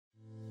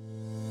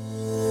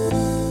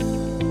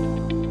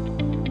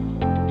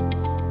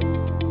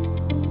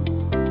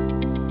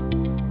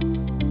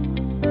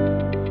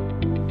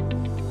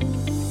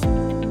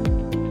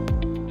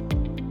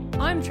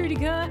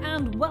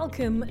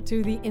welcome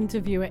to The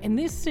Interviewer. In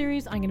this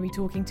series, I'm going to be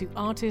talking to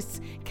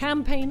artists,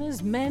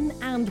 campaigners, men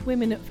and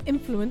women of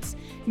influence,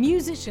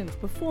 musicians,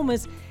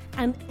 performers,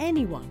 and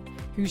anyone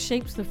who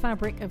shapes the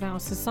fabric of our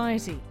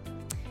society.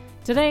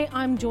 Today,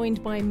 I'm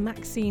joined by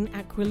Maxine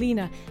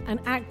Aquilina, an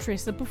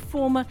actress, a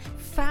performer,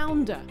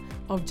 founder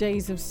of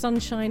Jays of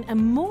Sunshine, and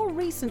more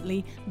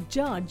recently,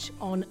 judge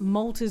on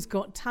Malta's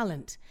Got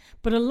Talent.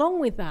 But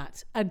along with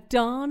that, a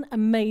darn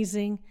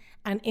amazing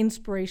and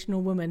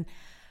inspirational woman.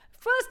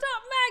 First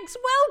up, Max,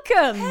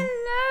 welcome.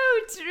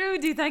 Hello,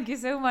 Trudy. Thank you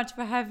so much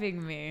for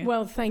having me.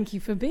 Well, thank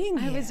you for being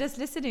here. I was just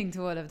listening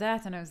to all of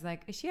that and I was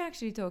like, is she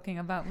actually talking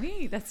about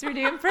me? That's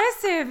really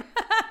impressive.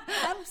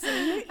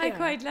 Absolutely. I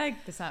quite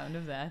like the sound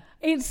of that.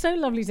 It's so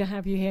lovely to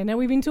have you here. Now,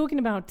 we've been talking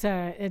about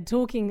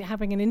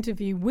having an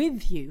interview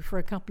with you for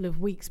a couple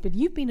of weeks, but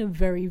you've been a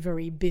very,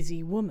 very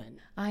busy woman.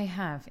 I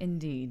have,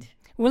 indeed.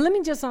 Well, let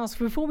me just ask,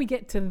 before we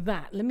get to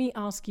that, let me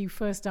ask you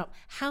first up,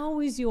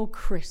 how is your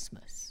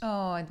Christmas?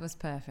 Oh, it was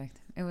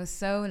perfect. It was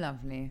so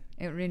lovely.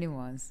 It really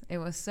was. It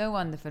was so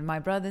wonderful. My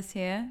brother's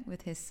here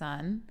with his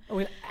son.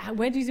 Oh,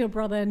 where does your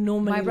brother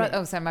normally live?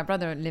 Oh, sorry, my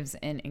brother lives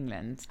in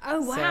England.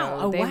 Oh,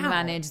 wow. So they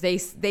managed,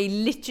 they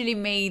literally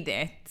made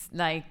it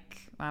like,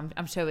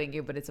 I'm showing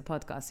you, but it's a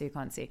podcast, so you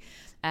can't see.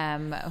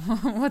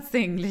 What's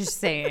the English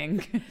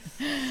saying?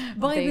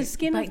 By the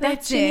skin of their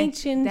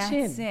chin.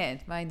 That's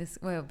it. By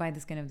the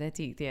skin of their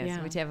teeth, yes,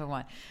 yeah. Whichever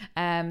one.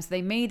 So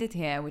they made it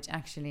here, which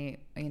actually,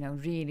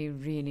 really,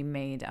 really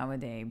made our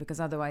day, because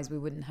otherwise we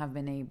wouldn't have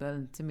been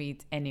able to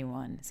meet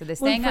anyone. So they're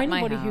staying at my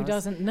house. For anybody who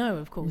doesn't know,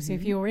 of course,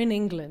 if you're in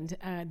England,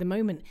 at the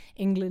moment,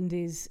 England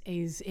is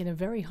in a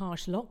very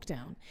harsh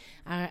lockdown.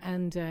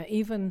 And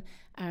even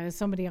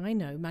somebody I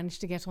know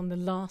managed to get on the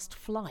last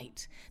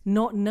flight,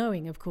 not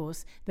knowing, of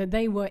course, that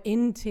they were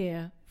in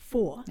tier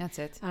 4. That's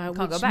it.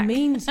 Which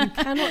means you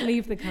cannot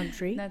leave the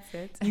country. That's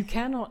it. You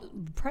cannot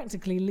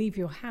practically leave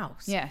your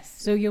house. Yes.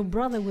 So your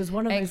brother was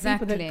one of those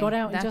people that got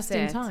out just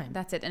in time.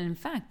 That's it. And in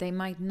fact, they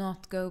might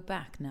not go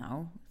back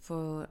now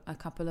for a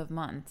couple of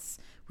months,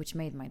 which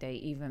made my day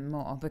even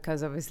more,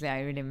 because obviously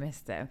I really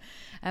missed them.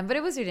 But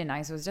it was really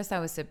nice. It was just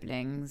our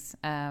siblings.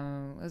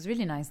 It was a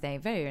really nice day,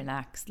 very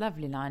relaxed,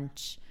 lovely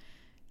lunch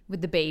with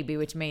the baby,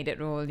 which made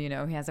it all, he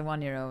has a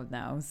 1-year-old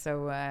now.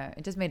 So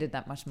it just made it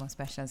that much more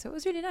special. So it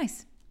was really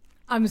nice.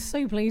 I'm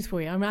so pleased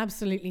for you. I'm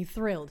absolutely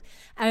thrilled.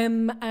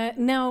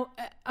 Now,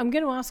 I'm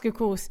going to ask, of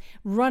course,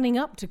 running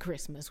up to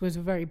Christmas was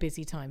a very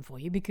busy time for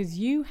you, because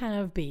you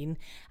have been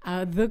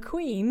the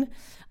queen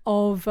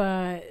of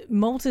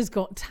Malta's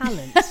Got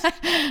Talent.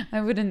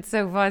 I wouldn't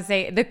so far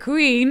say the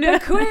queen. The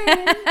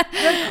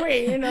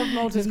queen of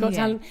Malta's Got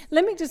Talent.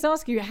 Let me just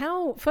ask you,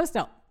 first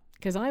up,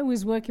 because I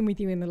was working with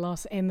you in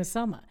the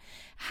summer.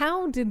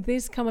 How did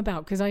this come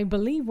about? Because I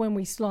believe when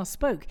we last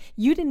spoke,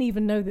 you didn't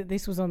even know that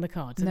this was on the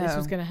cards and this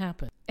was going to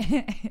happen.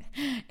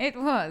 It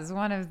was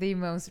one of the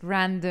most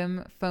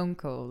random phone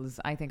calls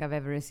I think I've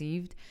ever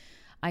received.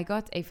 I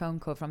got a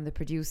phone call from the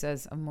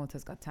producers of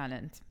Malta's Got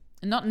Talent.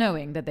 Not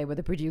knowing that they were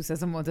the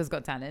producers of Malta's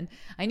Got Talent.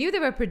 I knew they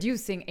were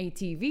producing a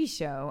TV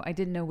show. I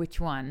didn't know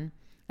which one.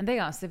 And they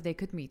asked if they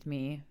could meet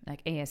me,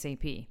 like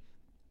ASAP.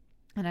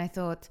 And I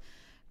thought,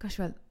 gosh,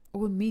 well,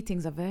 all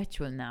meetings are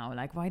virtual now.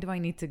 Like, why do I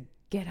need to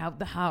get out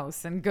the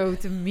house and go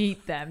to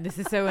meet them? This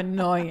is so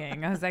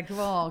annoying. I was like,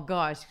 oh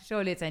gosh,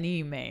 surely it's an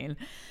email.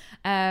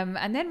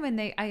 And then when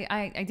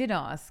I did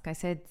ask, I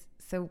said,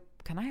 so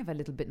can I have a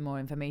little bit more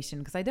information?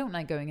 Because I don't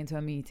like going into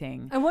a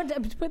meeting. And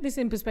to put this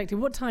in perspective,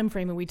 what time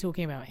frame are we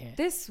talking about here?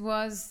 This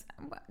was,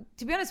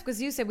 to be honest,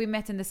 because you said we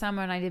met in the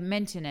summer and I didn't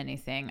mention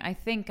anything, I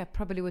think I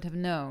probably would have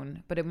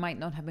known, but it might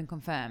not have been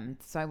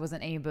confirmed. So I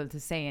wasn't able to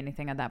say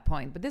anything at that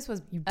point. But this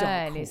was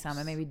early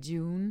summer, maybe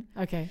June.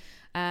 Okay.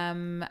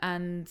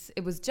 And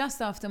it was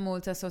just after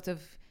Malta sort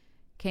of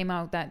came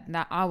out that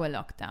our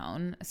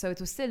lockdown. So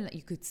it was still,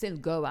 you could still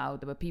go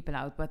out, there were people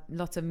out, but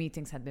lots of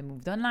meetings had been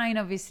moved online,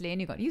 obviously,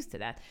 and you got used to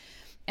that.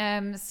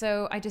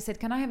 So I just said,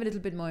 can I have a little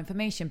bit more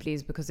information,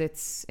 please? Because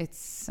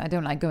it's I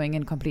don't like going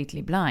in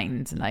completely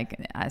blind, like,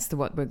 as to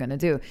what we're going to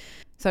do.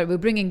 So we're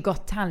bringing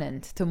Got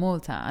Talent to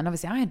Malta. And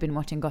obviously I had been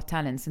watching Got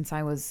Talent since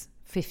I was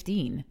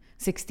 15,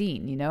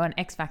 16, and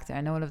X Factor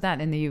and all of that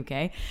in the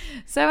UK.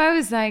 So I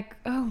was like,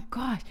 oh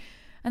gosh.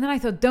 And then I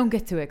thought, don't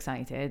get too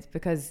excited,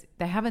 because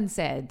they haven't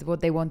said what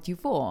they want you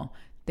for.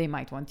 They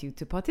might want you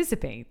to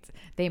participate.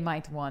 They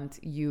might want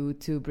you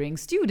to bring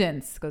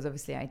students, because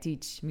obviously I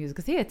teach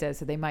musical theatre,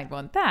 so they might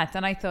want that.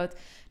 And I thought,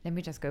 let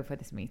me just go for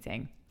this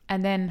meeting.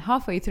 And then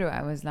halfway through,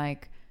 I was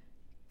like,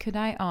 could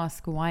I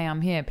ask why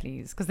I'm here,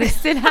 please? Because they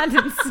still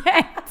hadn't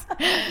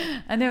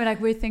said. And they were like,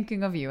 we're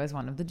thinking of you as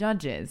one of the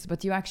judges,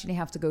 but you actually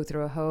have to go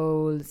through a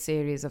whole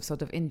series of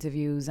sort of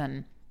interviews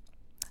and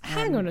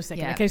hang on a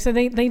second. Yeah. Okay, so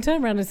they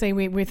turn around and say,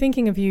 we're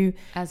thinking of you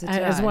as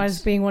well as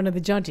being one of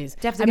the judges.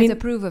 You have to get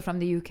approval from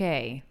the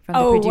UK, from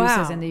the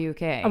producers in the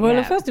UK.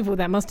 Well, first of all,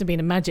 that must have been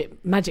a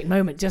magic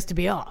moment just to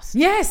be asked.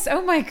 Yes.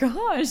 Oh my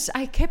gosh.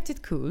 I kept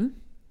it cool.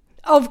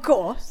 Of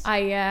course.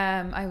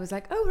 I was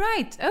like, oh,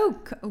 right. Oh,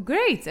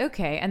 great.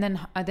 Okay. And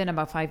then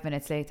about 5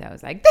 minutes later, I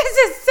was like, this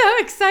is so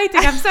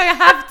exciting. I'm sorry, I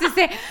have to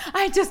say,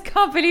 I just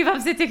can't believe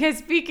I'm sitting here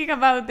speaking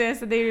about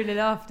this. And they really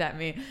laughed at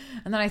me.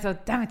 And then I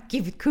thought, damn it,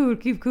 keep it cool.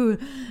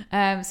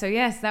 So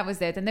yes, that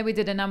was it. And then we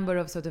did a number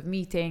of sort of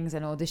meetings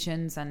and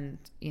auditions and,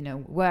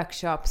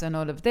 workshops and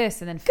all of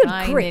this. And then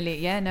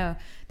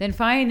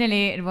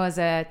finally it was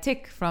a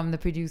tick from the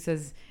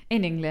producers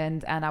in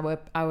England, and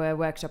our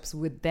workshops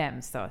with them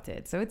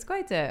started. So it's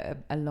quite a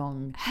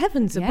long...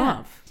 Heavens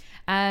above.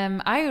 Hang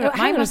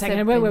on a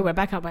second. Wait,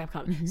 back up.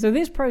 Mm-hmm. So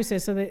this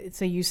process,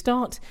 so you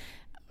start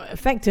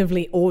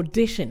effectively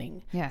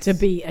auditioning to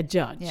be a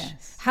judge.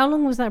 Yes. How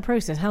long was that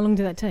process? How long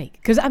did that take?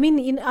 Because,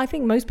 I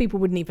think most people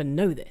wouldn't even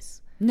know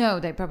this. No,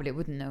 they probably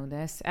wouldn't know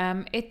this.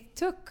 It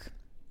took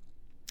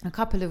a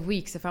couple of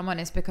weeks, if I'm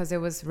honest, because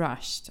it was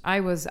rushed. I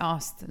was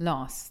asked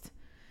last.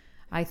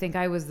 I think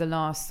I was the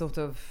last sort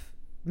of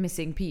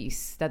missing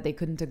piece that they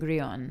couldn't agree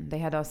on. They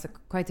had asked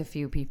quite a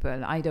few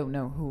people. I don't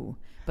know who,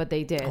 but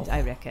they did,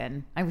 I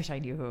reckon. I wish I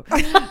knew who.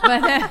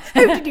 But,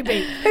 Who did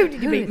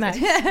you beat, Max?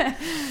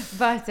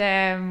 But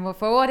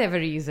for whatever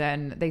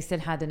reason, they still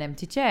had an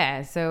empty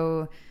chair.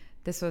 So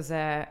this was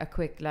a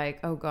quick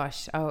oh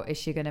gosh, is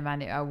she going to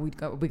manage? Are we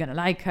going to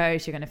like her?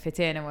 Is she going to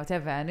fit in and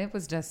whatever? And it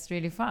was just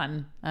really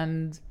fun.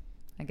 And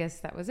I guess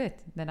that was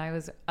it. Then I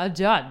was a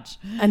judge.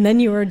 And then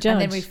you were a judge.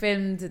 And then we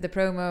filmed the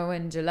promo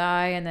in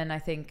July. And then I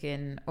think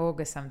in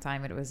August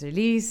sometime it was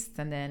released.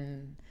 And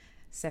then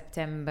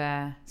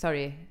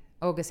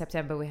August,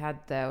 September we had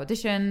the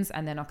auditions.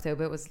 And then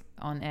October it was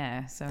on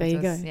air. So there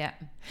you go. Yeah.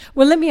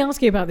 Well, let me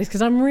ask you about this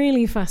because I'm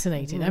really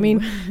fascinated. Ooh. I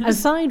mean,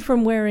 aside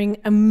from wearing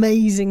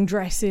amazing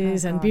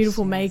dresses and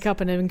beautiful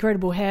makeup and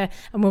incredible hair,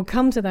 and we'll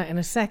come to that in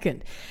a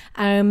second,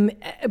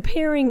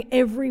 appearing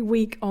every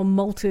week on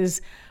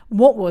Malta's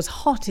what was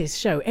hottest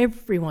show,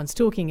 everyone's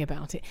talking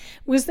about it.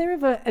 Was there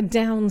ever a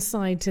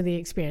downside to the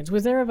experience?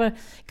 Was there ever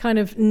kind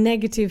of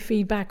negative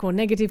feedback or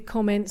negative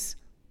comments?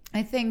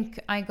 I think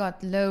I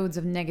got loads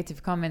of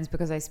negative comments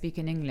because I speak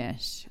in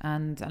English,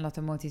 and a lot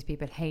of Maltese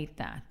people hate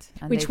that.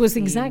 Which was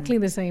exactly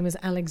the same as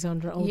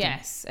Alexandra Oldham.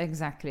 Yes,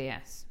 exactly,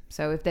 yes.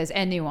 So if there's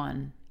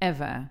anyone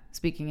ever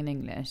speaking in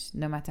English,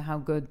 no matter how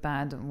good,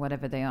 bad,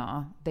 whatever they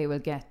are, they will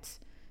get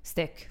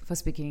stick for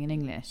speaking in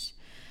English.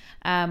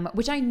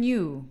 Which I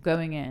knew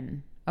going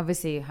in.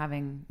 Obviously,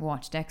 having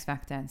watched X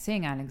Factor and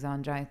seeing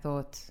Alexandra, I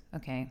thought,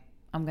 okay,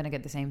 I'm going to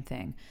get the same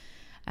thing.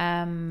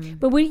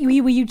 But were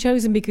you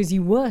chosen because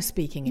you were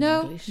speaking in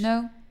English?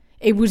 No.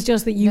 It was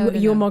just that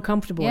you're more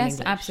comfortable in English?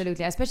 Yes,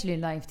 absolutely, especially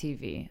in live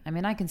TV. I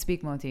mean, I can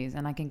speak Maltese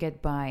and I can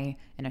get by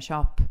in a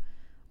shop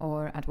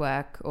or at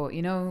work or,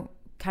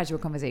 casual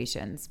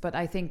conversations. But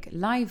I think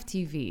live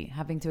TV,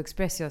 having to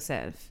express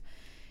yourself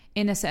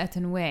in a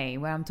certain way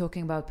where I'm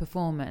talking about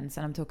performance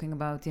and I'm talking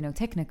about,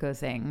 technical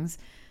things,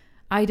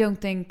 I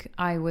don't think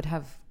I would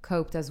have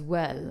coped as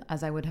well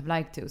as I would have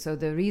liked to. So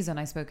the reason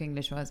I spoke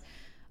English was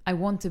I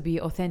want to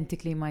be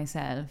authentically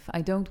myself.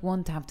 I don't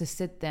want to have to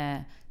sit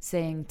there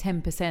saying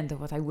 10% of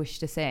what I wish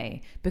to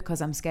say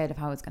because I'm scared of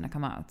how it's going to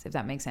come out, if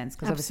that makes sense.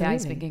 Because obviously I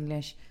speak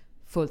English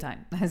full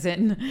time, as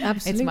in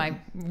it's my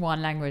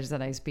one language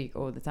that I speak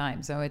all the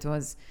time. So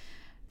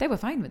they were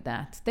fine with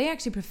that. They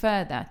actually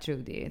preferred that,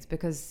 truly. It's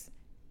because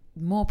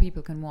more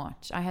people can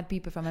watch. I had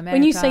people from America.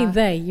 When you say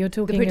they, you're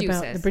talking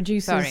about the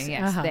producers. Sorry,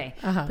 yes, they.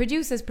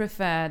 Producers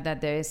prefer that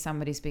there is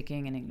somebody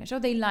speaking in English, or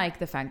they like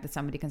the fact that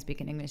somebody can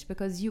speak in English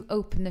because you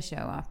open the show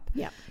up.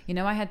 Yeah.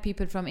 I had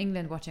people from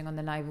England watching on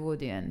the live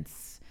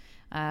audience.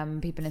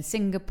 People in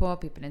Singapore,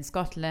 people in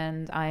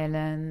Scotland,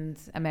 Ireland,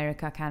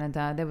 America,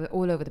 Canada. They were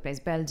all over the place,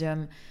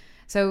 Belgium.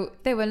 So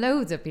there were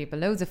loads of people,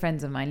 loads of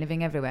friends of mine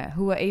living everywhere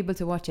who were able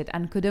to watch it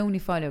and could only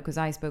follow because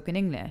I spoke in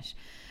English.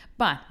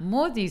 But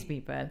Maltese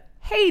people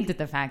hated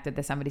the fact that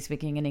there's somebody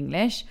speaking in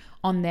English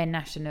on their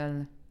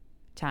national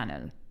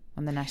channel,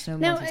 on the national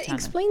Maltese channel. Now,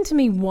 explain to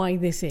me why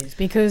this is,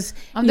 because...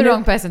 I'm the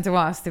wrong person to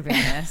ask, to be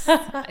honest.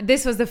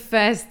 This was the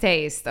first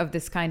taste of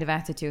this kind of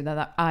attitude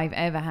that I've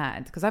ever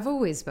had, because I've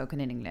always spoken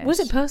in English.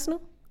 Was it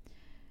personal?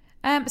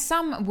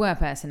 Some were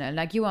personal.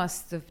 Like you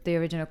asked, the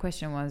original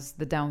question was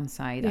the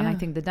downside. And I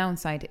think the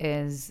downside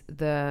is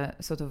the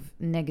sort of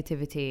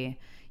negativity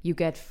you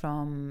get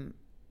from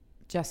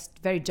just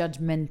very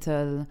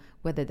judgmental,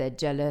 whether they're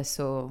jealous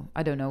or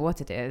I don't know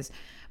what it is.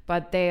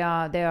 But they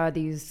are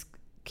these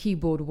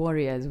keyboard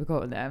warriors, we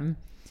call them,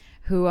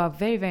 who are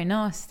very, very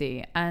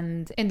nasty.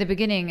 And in the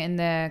beginning, in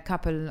the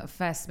couple of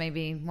first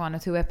maybe 1 or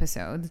 2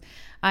 episodes,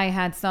 I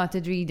had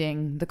started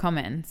reading the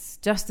comments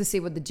just to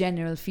see what the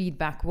general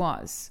feedback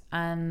was.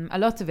 And a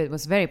lot of it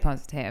was very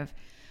positive.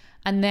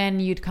 And then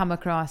you'd come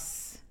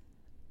across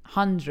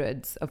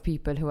hundreds of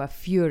people who are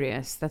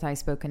furious that I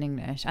spoke in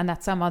English and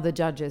that some other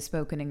judges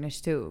spoke in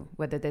English too,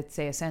 whether they'd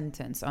say a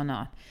sentence or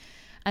not.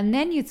 And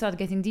then you'd start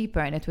getting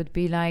deeper and it would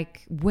be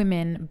like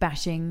women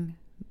bashing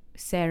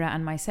Sarah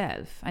and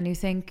myself. And you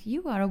think,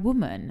 you are a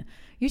woman.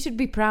 You should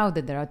be proud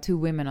that there are 2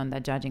 women on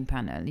that judging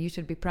panel. You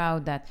should be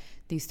proud that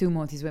these 2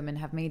 Maltese women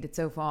have made it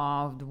so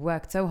far,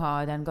 worked so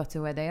hard and got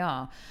to where they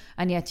are.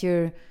 And yet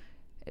you're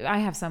I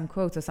have some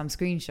quotes or some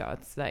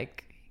screenshots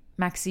like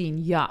Maxine,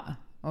 yeah,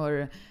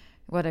 or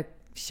what a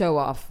show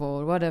off,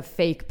 or what a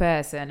fake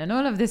person, and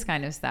all of this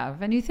kind of stuff.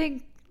 And you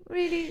think,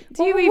 really,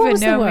 do you even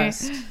know me?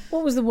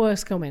 What was the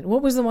worst comment?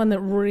 What was the one that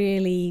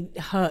really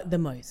hurt the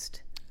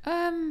most?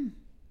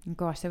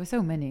 Gosh, there were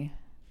so many.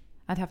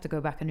 I'd have to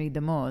go back and read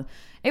them all.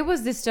 It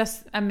was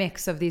just a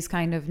mix of these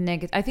kind of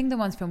negative. I think the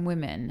ones from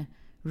women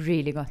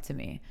really got to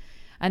me.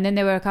 And then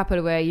there were a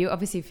couple where you,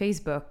 obviously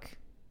Facebook,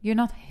 you're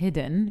not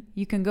hidden.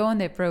 You can go on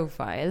their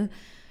profile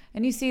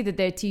and you see that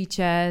they're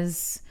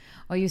teachers,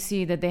 or you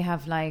see that they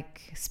have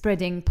like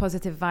spreading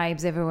positive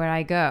vibes everywhere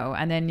I go.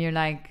 And then you're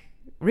like,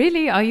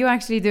 really? Are you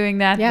actually doing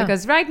that? Yeah.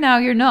 Because right now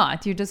you're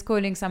not. You're just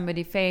calling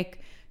somebody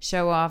fake,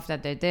 show off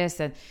that they're this.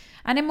 That.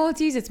 And in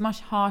Maltese, it's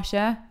much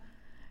harsher.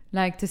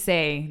 Like to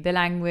say, the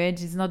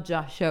language is not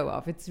just show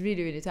off. It's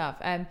really, really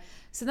tough.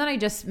 So then I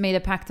just made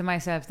a pact to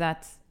myself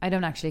that I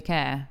don't actually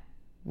care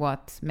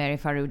what Mary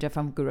Farrugia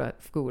from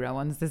Fgura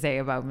wants to say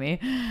about me.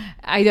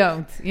 I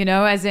don't,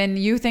 as in,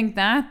 you think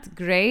that?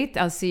 Great.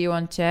 I'll see you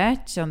on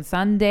church on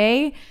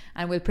Sunday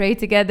and we'll pray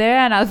together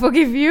and I'll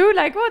forgive you.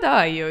 Like, what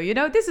are you?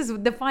 This is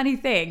the funny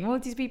thing.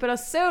 Maltese people are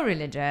so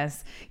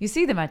religious. You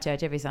see them at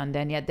church every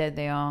Sunday and yet there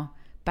they are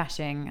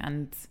bashing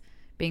and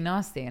being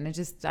nasty, and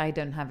I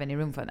don't have any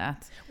room for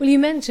that. Well, you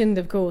mentioned,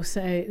 of course,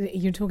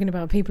 you're talking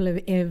about people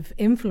of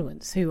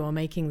influence who are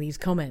making these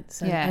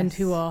comments and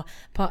who are,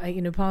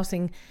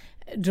 passing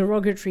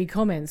derogatory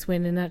comments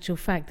when in actual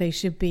fact they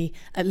should be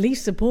at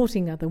least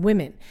supporting other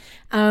women.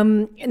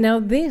 Now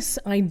this,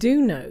 I do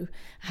know,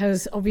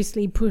 has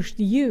obviously pushed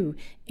you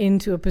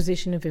into a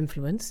position of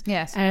influence.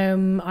 Yes.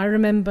 I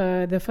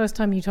remember the first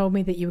time you told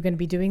me that you were going to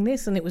be doing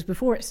this, and it was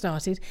before it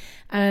started,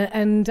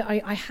 and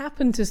I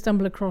happened to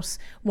stumble across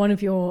one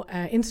of your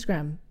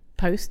Instagram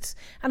posts,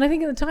 and I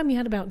think at the time you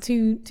had about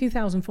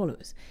 2,000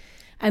 followers.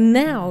 And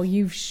now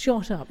you've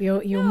shot up.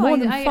 You're more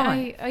than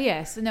 5.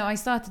 Yes. No, I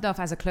started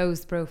off as a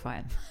closed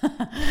profile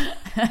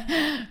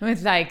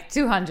with like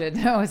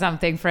 200 or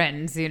something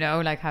friends,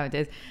 like how it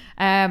is.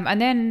 And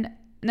then,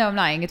 no, I'm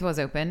lying. It was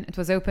open. It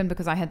was open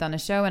because I had done a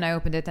show and I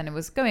opened it and it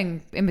was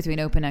going in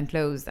between open and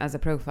closed as a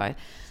profile.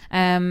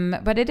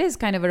 But it is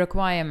kind of a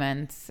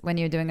requirement when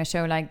you're doing a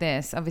show like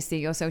this. Obviously,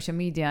 your social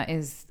media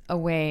is a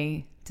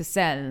way to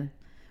sell.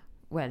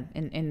 Well,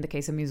 in the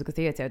case of musical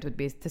theatre, it would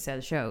be to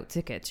sell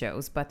ticket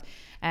shows. But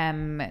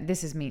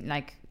this is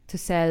like to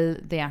sell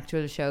the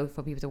actual show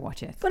for people to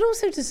watch it. But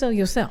also to sell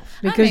yourself.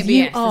 Because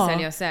to sell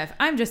yourself.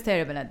 I'm just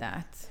terrible at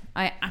that.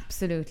 I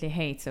absolutely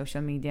hate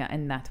social media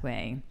in that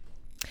way.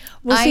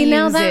 Well, see,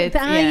 now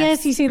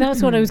yes, you see,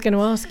 that's what I was going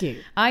to ask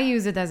you. I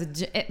use it as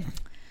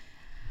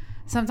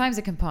sometimes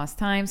it can pass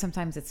time.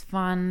 Sometimes it's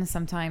fun.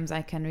 Sometimes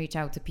I can reach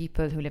out to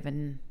people who live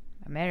in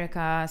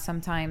America.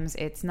 Sometimes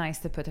it's nice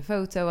to put a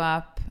photo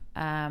up.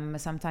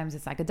 Sometimes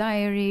it's like a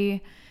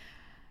diary.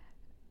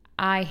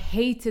 I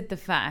hated the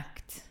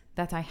fact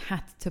that I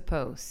had to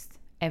post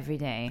every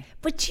day.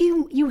 But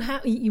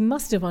you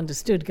must have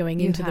understood going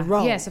into the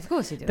role. Yes, of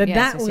course you do.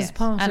 That was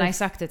part of... And I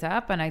sucked it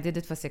up and I did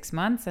it for 6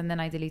 months and then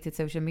I deleted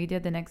social media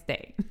the next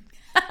day.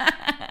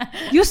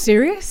 You're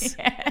serious?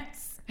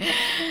 Yes.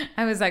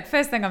 I was like,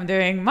 first thing I'm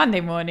doing,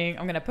 Monday morning,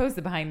 I'm going to post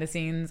the behind the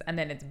scenes and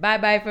then it's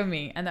bye-bye for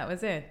me. And that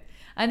was it.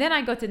 And then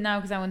I got it now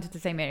because I wanted to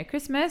say Merry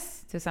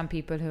Christmas to some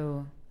people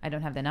who I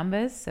don't have their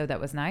numbers. So that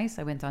was nice.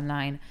 I went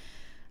online.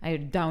 I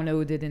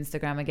downloaded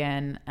Instagram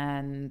again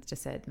and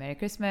just said Merry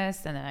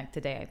Christmas. And then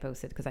today I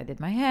posted because I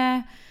did my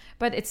hair.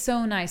 But it's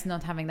so nice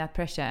not having that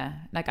pressure.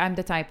 Like I'm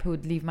the type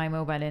who'd leave my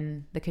mobile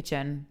in the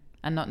kitchen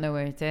and not know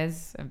where it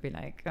is and be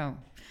like, oh.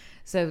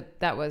 So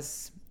that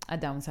was a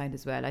downside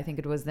as well. I think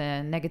it was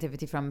the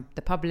negativity from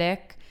the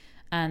public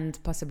and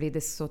possibly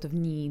this sort of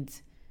need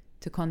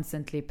to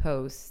constantly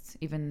post,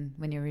 even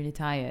when you're really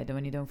tired or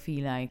when you don't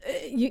feel like...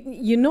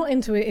 You're not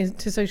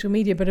into social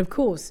media, but of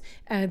course,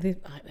 I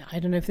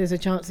don't know if there's a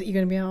chance that you're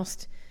going to be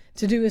asked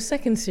to do a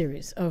second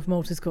series of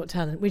Malta's Got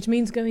Talent, which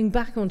means going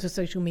back onto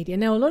social media.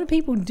 Now, a lot of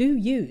people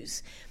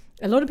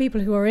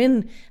who are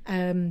in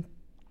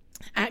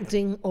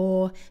acting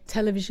or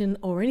television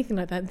or anything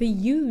like that, they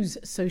use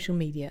social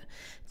media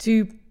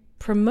to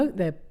promote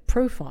their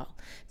profile,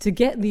 to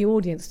get the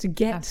audience, to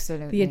get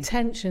Absolutely. The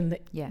attention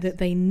that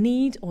they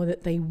need or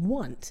that they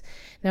want.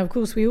 Now, of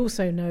course, we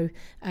also know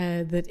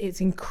that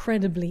it's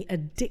incredibly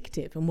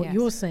addictive. And what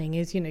you're saying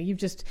is,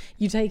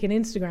 you take an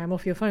Instagram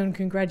off your phone.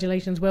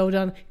 Congratulations, well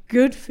done,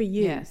 good for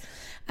you. Yes.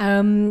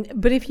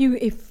 But if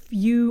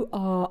you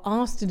are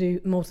asked to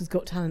do Malta's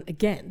Got Talent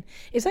again,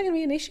 is that going to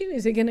be an issue?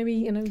 Is it going to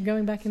be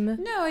going back in the...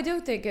 No, I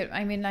don't think it.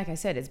 I mean, like I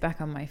said, it's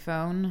back on my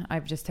phone.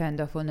 I've just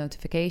turned off all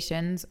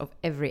notifications of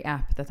every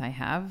app that I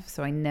have,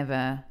 so I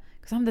never,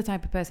 because I'm the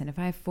type of person, if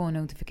I have 4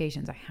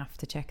 notifications, I have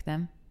to check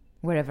them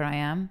wherever I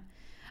am.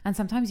 And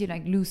sometimes you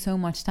like lose so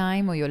much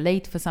time or you're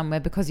late for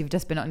somewhere because you've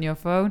just been on your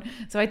phone.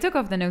 So I took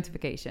off the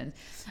notifications.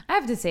 I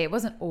have to say, it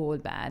wasn't all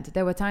bad.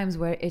 There were times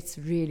where it's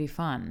really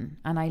fun.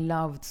 And I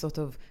loved sort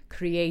of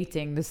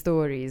creating the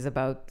stories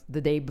about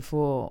the day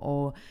before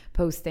or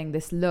posting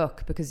this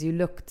look because you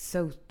looked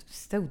so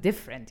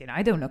different.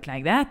 I don't look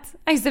like that.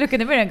 I used to look in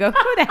the mirror and go,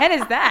 who the hell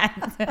is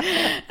that?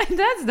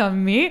 That's not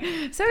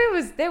me. So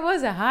there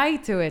was a high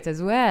to it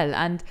as well.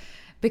 And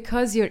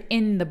because you're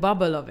in the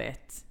bubble of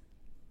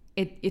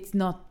it's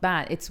not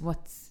bad. It's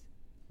what's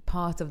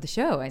part of the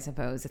show, I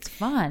suppose. It's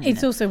fun.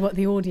 It's also what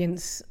the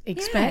audience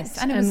expects.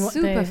 Yes, and it was what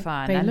super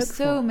fun. And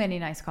so for. many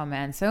nice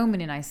comments, so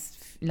many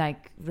nice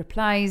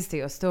replies to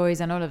your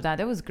stories and all of that.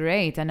 It was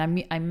great. And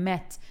I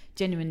met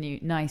genuinely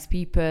nice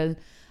people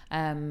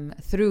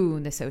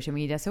through the social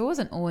media. So it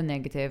wasn't all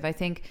negative. I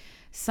think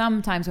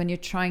sometimes when you're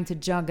trying to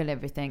juggle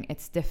everything,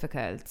 it's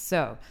difficult.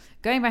 So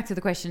going back to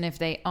the question, if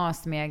they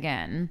asked me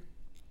again,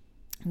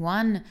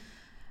 one,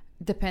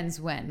 depends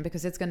when,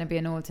 because it's going to be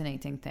an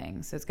alternating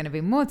thing. So it's going to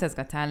be Malta's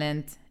Got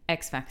Talent,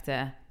 X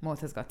Factor,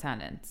 Malta's Got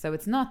Talent. So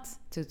it's not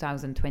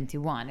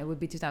 2021. It would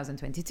be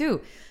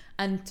 2022.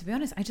 And to be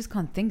honest, I just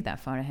can't think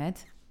that far ahead.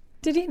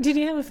 Did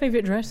you have a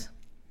favourite dress?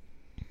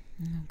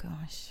 Oh,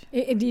 gosh.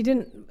 You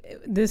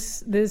didn't... The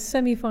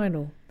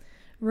semi-final,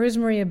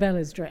 Rosemaria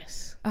Bella's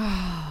dress.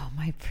 Oh,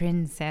 my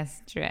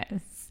princess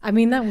dress. I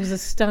mean, that was a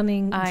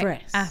stunning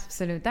dress.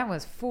 Absolutely. That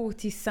was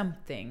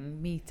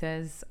 40-something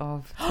meters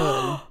of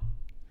tulle.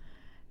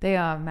 They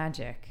are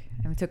magic.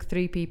 And it took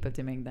 3 people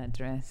to make that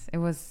dress. It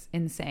was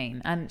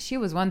insane. And she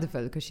was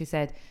wonderful because she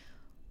said,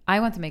 I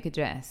want to make a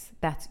dress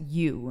that's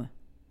you.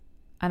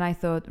 And I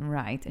thought,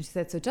 right. And she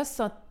said, so just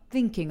start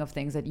thinking of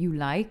things that you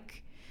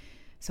like.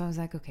 So I was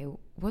like, okay,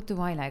 what do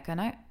I like? And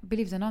I,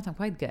 believe it or not, I'm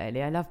quite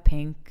girly. I love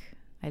pink.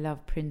 I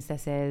love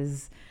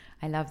princesses.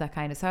 I love that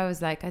kind of... So I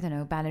was like, I don't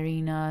know,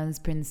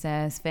 ballerinas,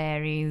 princess,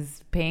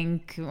 fairies,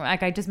 pink.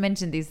 Like I just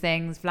mentioned these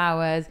things,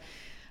 flowers.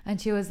 And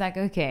she was like,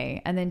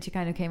 okay. And then she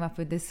kind of came up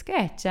with this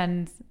sketch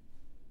and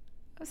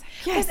I was like,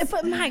 yes.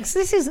 But Max,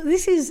 this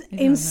is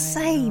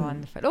insane.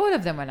 Wonderful. All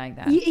of them were like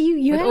that.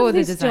 You with have all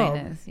this the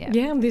designers. Job. Yeah.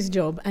 You have this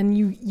job and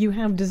you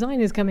have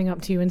designers coming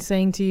up to you and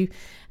saying to you,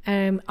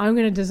 I'm going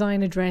to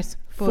design a dress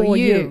for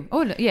you.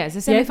 Oh, yes. The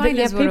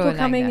semi-finals were people all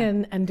coming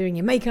like and doing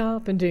your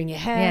makeup and doing your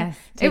hair.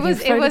 Yes. It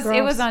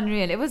was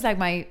unreal. It was like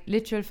my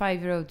literal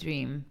 5-year-old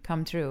dream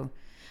come true.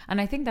 And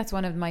I think that's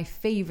one of my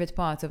favorite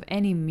parts of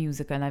any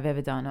musical I've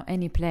ever done or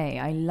any play.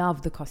 I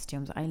love the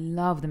costumes. I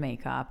love the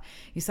makeup.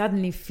 You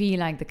suddenly feel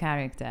like the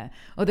character.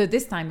 Although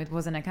this time it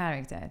wasn't a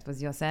character. It was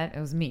yourself. It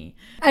was me.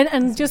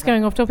 And just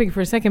going off topic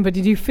for a second, but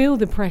did you feel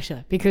the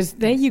pressure? Because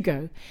there you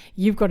go.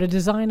 You've got a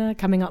designer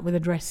coming up with a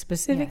dress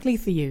specifically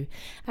for you.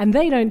 And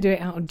they don't do it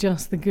out of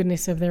just the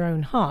goodness of their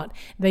own heart.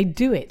 They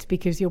do it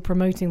because you're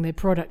promoting their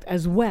product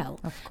as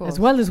well. Of course. As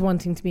well as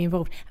wanting to be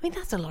involved. I mean,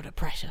 that's a lot of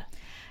pressure.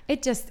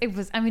 It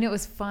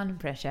was fun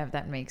pressure, if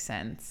that makes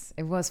sense.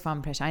 It was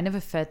fun pressure. I never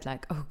felt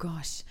like, oh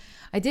gosh.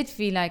 I did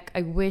feel like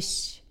I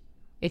wish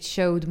it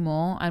showed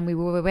more, and we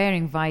were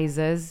wearing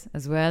visors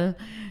as well.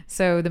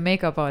 So the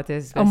makeup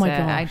artist was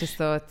I just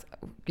thought,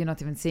 you're not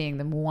even seeing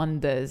the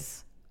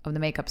wonders of the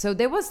makeup. So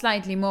there was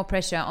slightly more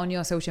pressure on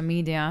your social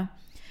media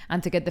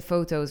and to get the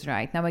photos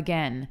right. Now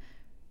again,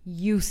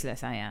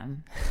 useless I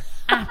am.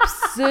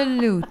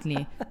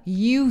 Absolutely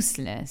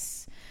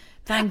useless.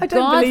 Thank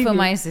God for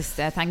my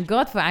sister. Thank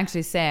God for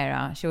actually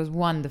Sarah. She was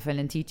wonderful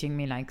in teaching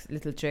me like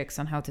little tricks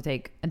on how to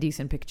take a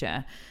decent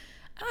picture.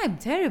 I'm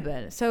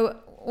terrible. So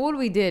all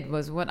we did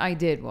was, what I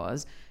did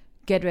was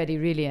get ready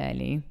really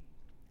early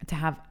to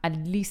have at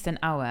least an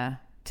hour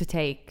to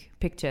take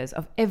pictures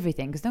of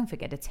everything. Because don't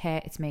forget, it's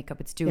hair, it's makeup,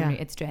 it's jewelry,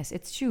 it's dress,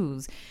 it's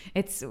shoes.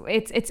 It's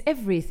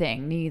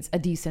everything needs a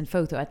decent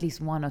photo, at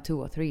least 1 or 2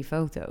 or 3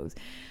 photos.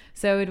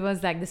 So it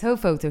was like this whole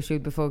photo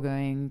shoot before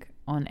going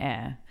on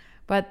air.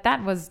 But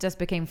that was just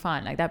became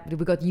fun. Like that,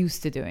 we got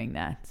used to doing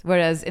that.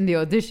 Whereas in the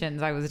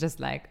auditions, I was just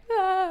like,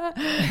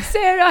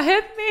 Sarah,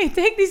 help me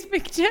take these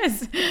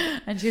pictures.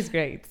 And she's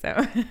great.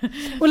 So,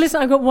 well,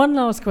 listen, I've got one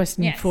last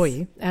question for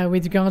you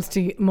with regards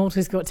to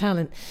Malta's Got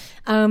Talent.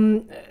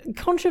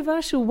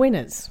 Controversial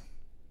winners.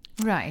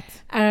 Right.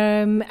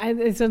 And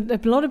it's a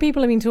lot of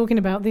people have been talking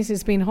about this.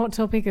 It's been a hot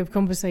topic of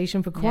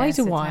conversation for quite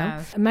a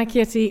while.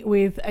 Macchietti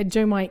with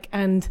Joe Mike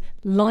and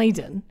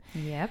Lydon,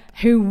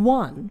 who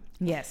won.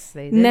 Yes,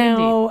 they did.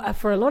 Now,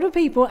 for a lot of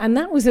people, and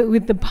that was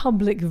with the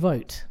public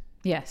vote.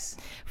 Yes.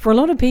 For a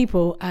lot of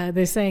people,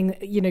 they're saying,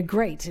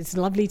 great, it's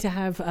lovely to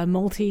have a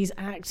Maltese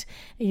act,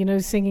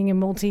 singing in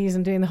Maltese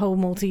and doing the whole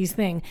Maltese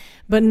thing,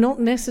 but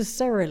not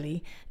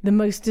necessarily the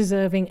most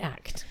deserving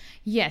act.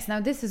 Yes, now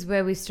this is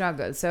where we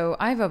struggle. So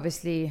I've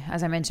obviously,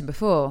 as I mentioned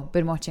before,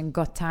 been watching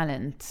Got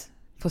Talent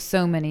for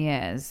so many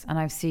years, and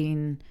I've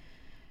seen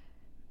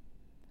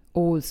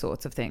all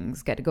sorts of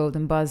things get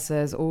golden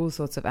buzzers, all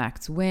sorts of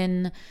acts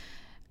win.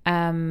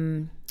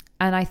 And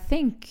I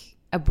think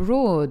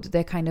abroad,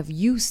 they're kind of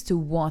used to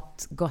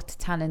what Got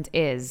Talent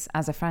is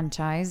as a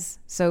franchise.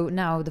 So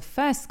now the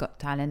first Got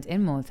Talent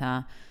in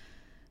Malta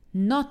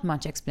not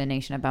much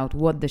explanation about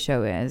what the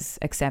show is,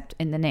 except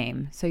in the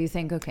name. So you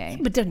think, okay.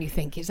 But don't you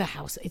think it's a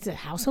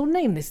household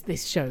name,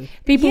 this show?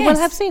 People will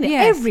have seen it.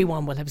 Yes.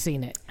 Everyone will have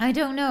seen it. I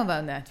don't know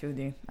about that,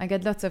 Judy. I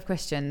get lots of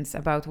questions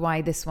about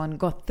why this one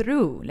got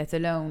through, let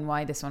alone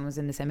why this one was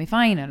in the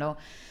semi-final.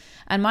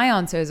 And my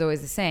answer is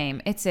always the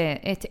same. It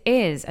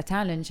is a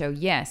talent show,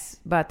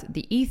 yes, but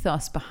the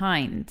ethos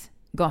behind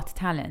Got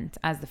Talent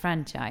as the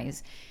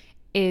franchise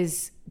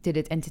is, did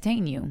it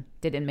entertain you?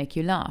 Did it make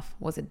you laugh?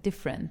 Was it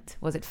different?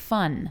 Was it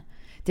fun?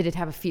 Did it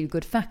have a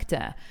feel-good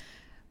factor?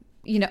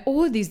 You know,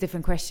 all these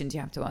different questions you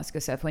have to ask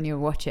yourself when you're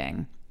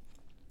watching.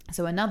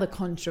 So another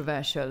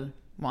controversial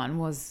one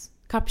was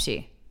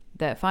Kapshi,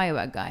 the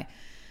firework guy,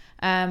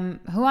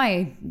 who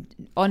I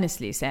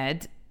honestly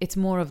said it's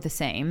more of the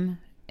same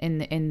in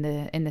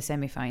the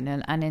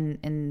semi-final and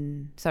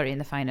in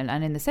the final.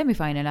 And in the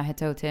semi-final, I had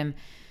told him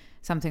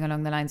something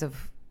along the lines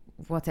of,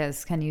 what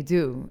else can you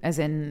do? As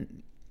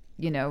in,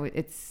 you know,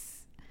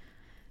 it's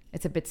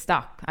a bit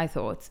stuck, I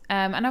thought.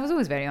 And I was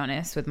always very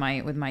honest with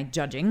my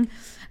judging.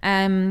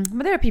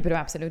 But there are people who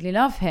absolutely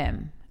love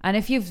him. And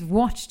if you've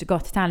watched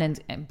Got Talent,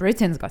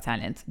 Britain's Got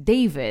Talent,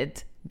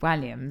 David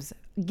Walliams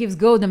gives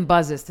golden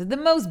buzzers to the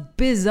most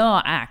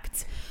bizarre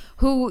acts.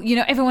 Who, you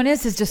know, everyone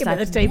else is just like,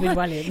 that's David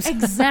what? Walliams.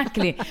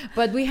 Exactly.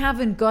 But we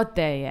haven't got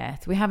there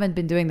yet. We haven't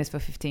been doing this for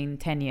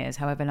 10 years,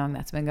 however long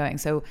that's been going.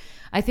 So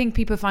I think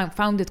people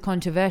found it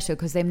controversial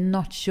because they're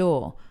not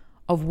sure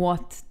of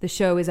what the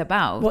show is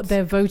about. What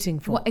they're voting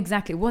for.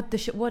 Exactly. What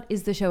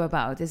is the show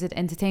about? Is it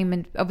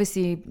entertainment?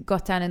 Obviously,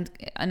 Got Talent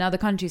and other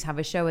countries have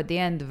a show at the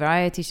end, a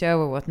variety show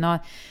or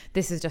whatnot.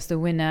 This is just a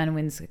winner and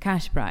wins a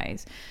cash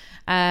prize.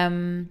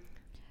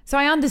 So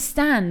I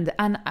understand,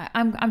 and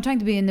I'm trying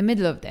to be in the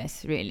middle of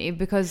this, really,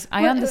 because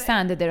I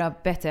understand that there are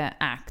better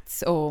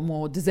acts or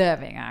more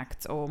deserving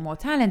acts or more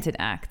talented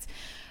acts.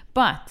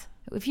 But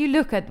if you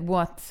look at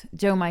what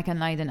Joe, Mike and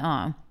Lydon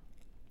are,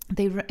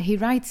 he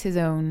writes his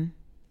own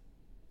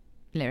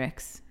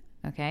lyrics,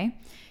 okay?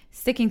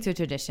 Sticking to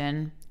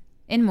tradition,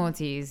 in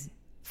Maltese,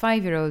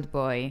 5-year-old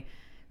boy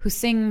who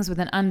sings with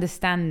an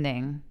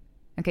understanding.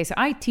 Okay, so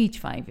I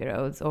teach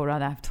 5-year-olds, or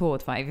rather I've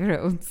taught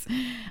 5-year-olds,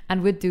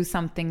 and would do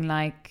something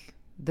like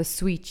The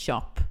Sweet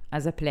Shop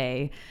as a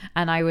play.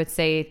 And I would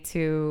say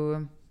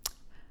to,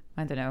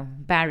 I don't know,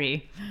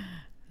 Barry.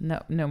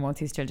 No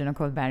Maltese children are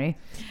called Barry.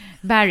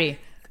 Barry,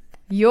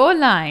 your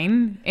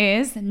line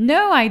is,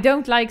 no, I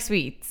don't like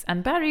sweets.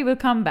 And Barry will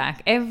come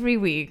back every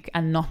week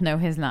and not know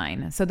his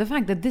line. So the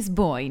fact that this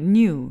boy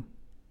knew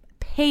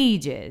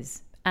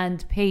pages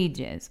and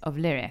pages of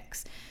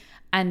lyrics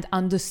and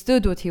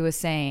understood what he was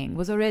saying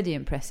was already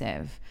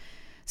impressive.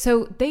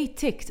 So they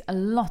ticked a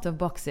lot of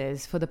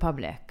boxes for the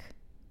public.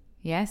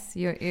 Yes,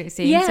 you're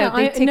saying? Yeah, so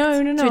they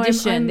ticked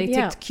tradition, they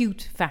yeah. ticked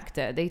cute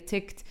factor, they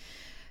ticked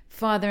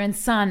father and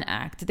son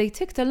act. They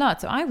ticked a lot.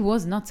 So I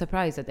was not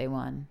surprised that they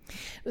won.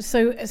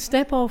 So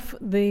step off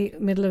the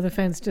middle of the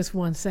fence just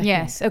 1 second.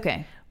 Yes,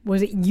 okay.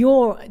 Was it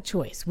your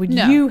choice? Would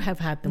you have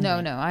had them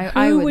win? No,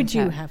 Who would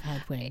you have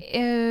had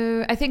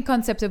win? I think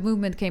Concept of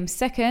Movement came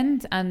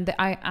second, and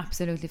I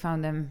absolutely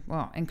found them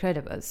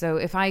incredible. So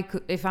if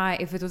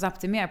it was up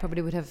to me, I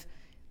probably would have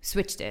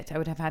switched it. I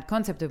would have had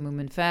Concept of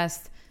Movement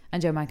first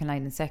and Joe, Mike and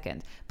Lydon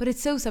second. But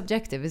it's so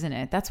subjective, isn't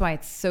it? That's why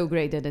it's so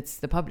great that it's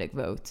the public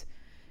vote,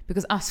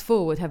 because us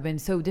four would have been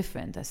so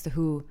different as to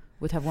who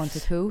would have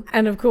wanted who.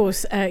 And of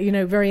course,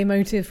 very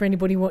emotive for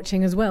anybody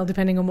watching as well,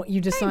 depending on what you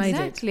decided.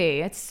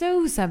 Exactly. It's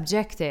so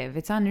subjective.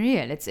 It's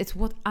unreal. It's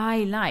what I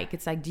like.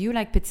 It's like, do you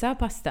like pizza or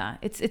pasta?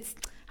 It's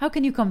how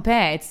can you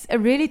compare? It's a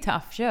really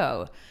tough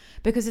show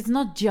because it's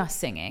not just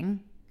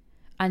singing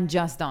and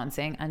just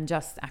dancing and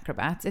just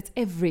acrobats. It's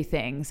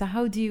everything. So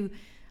how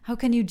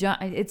can you judge?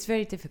 It's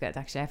very difficult,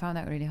 actually. I found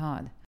that really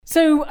hard.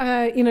 So,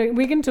 we're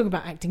going to talk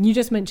about acting. You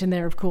just mentioned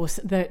there, of course,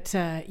 that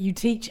you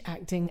teach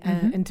acting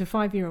and to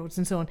 5-year-olds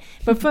and so on.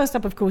 But first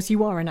up, of course,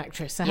 you are an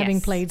actress. So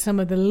having played some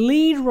of the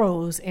lead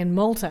roles in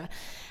Malta,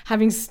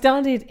 having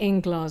studied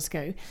in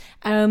Glasgow.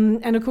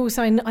 And of course,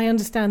 I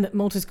understand that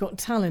Malta's Got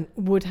Talent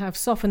would have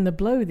softened the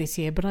blow this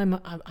year. But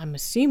I'm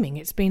assuming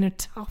it's been a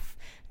tough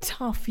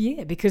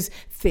year because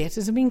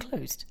theatres have been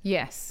closed.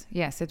 Yes,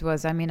 it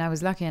was. I mean, I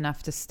was lucky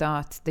enough to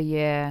start the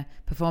year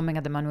performing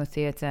at the Manwood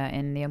Theatre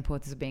in The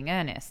Importance of Being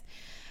Earnest.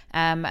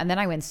 And then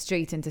I went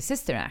straight into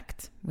Sister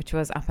Act, which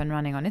was up and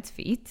running on its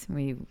feet.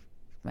 We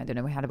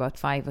had about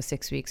 5 or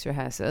 6 weeks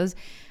rehearsals,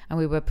 and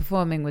we were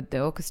performing with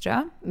the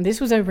orchestra.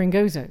 This was over in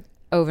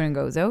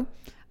Gozo.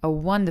 A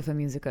wonderful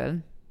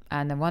musical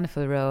and a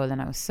wonderful role,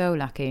 and I was so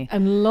lucky.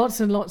 And lots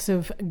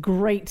of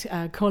great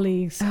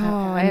colleagues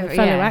and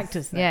fellow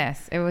actors there.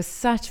 Yes, it was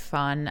such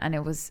fun, and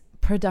it was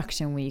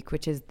production week,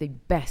 which is the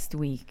best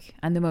week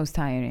and the most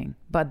tiring,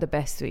 but the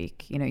best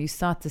week. You know, you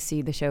start to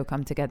see the show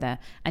come together,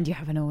 and you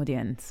have an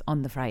audience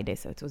on the Friday,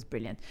 so it was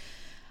brilliant.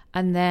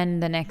 And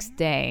then the next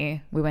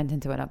day, we went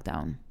into a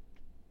lockdown,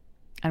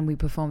 and we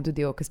performed with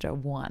the orchestra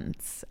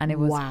once, and it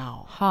was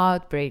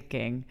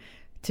heartbreaking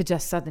to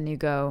just suddenly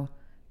go,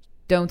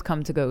 don't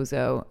come to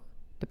Gozo.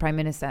 The Prime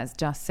Minister has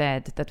just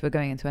said that we're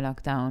going into a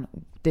lockdown.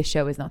 This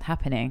show is not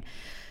happening.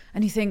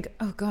 And you think,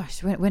 oh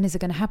gosh, when is it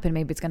going to happen?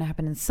 Maybe it's going to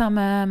happen in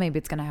summer. Maybe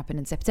it's going to happen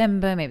in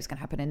September. Maybe it's going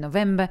to happen in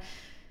November.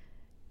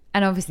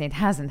 And obviously it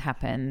hasn't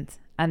happened.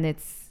 And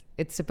it's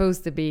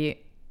supposed to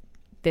be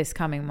this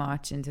coming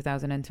March in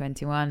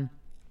 2021.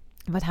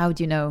 But how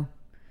do you know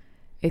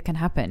it can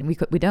happen?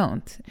 We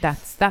don't.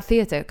 That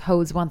theatre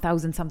holds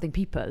 1,000 something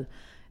people.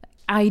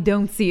 I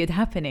don't see it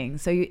happening.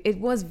 So it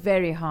was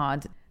very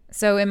hard.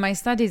 So in my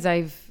studies,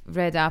 I've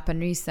read up and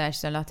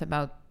researched a lot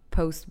about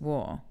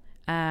post-war.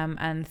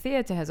 And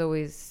theatre has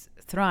always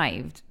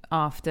thrived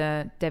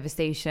after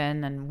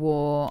devastation and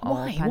war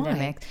or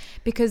pandemic. Why?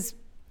 Because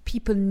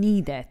people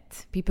need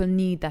it. People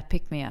need that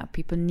pick-me-up.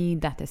 People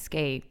need that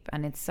escape.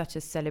 And it's such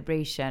a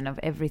celebration of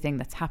everything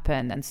that's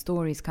happened, and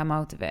stories come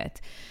out of it.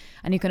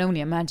 And you can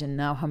only imagine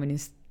now how many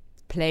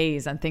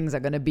plays and things are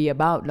going to be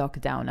about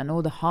lockdown and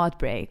all the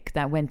heartbreak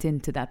that went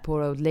into that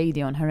poor old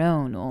lady on her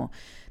own, or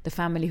the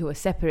family who was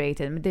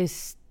separated. I mean,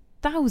 there's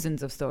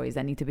thousands of stories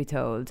that need to be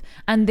told,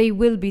 and they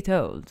will be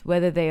told,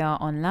 whether they are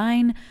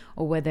online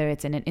or whether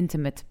it's in an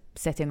intimate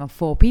setting of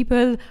 4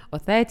 people or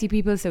 30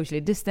 people, socially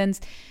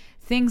distanced.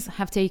 Things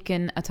have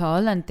taken a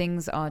toll and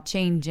things are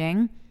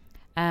changing.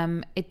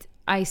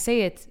 I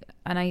say it,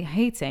 and I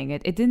hate saying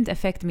it, it didn't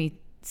affect me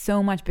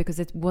so much because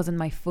it wasn't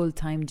my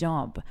full-time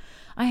job.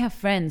 I have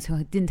friends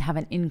who didn't have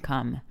an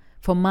income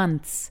for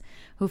months,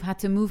 who've had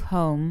to move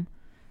home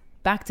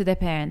back to their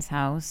parents'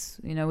 house,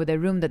 with a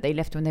room that they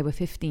left when they were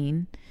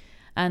 15,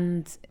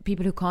 and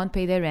people who can't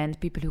pay their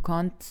rent, people who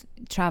can't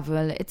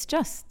travel. It's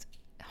just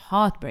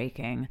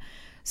heartbreaking.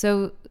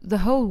 So the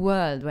whole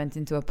world went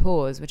into a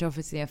pause, which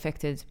obviously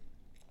affected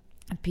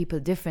people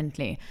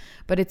differently.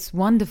 But it's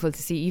wonderful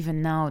to see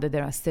even now that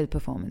there are still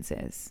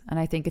performances. And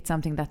I think it's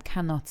something that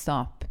cannot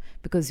stop,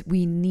 because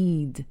we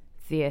need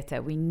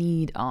theatre, we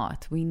need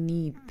art, we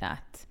need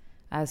that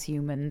as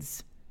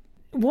humans.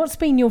 What's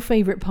been your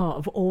favourite part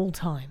of all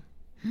time?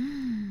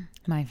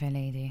 My Fair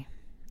Lady.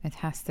 It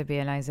has to be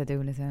Eliza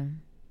Doolittle.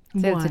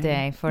 Till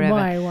today, forever.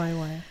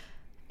 Why?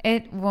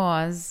 It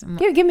was...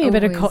 Give me a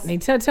bit of Cockney.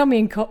 Tell me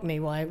in Cockney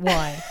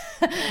why.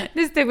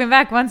 This took me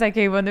back once I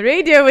came on the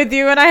radio with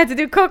you and I had to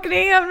do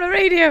Cockney on the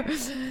radio.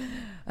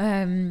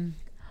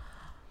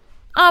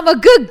 I'm a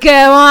good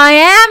girl, I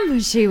am.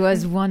 She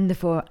was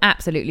wonderful.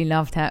 Absolutely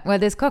loved her. Well,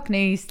 there's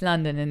Cockney East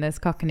London and there's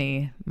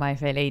Cockney, My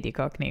Fair Lady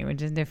Cockney,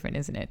 which is different,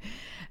 isn't it?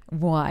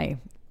 Why?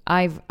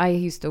 I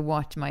used to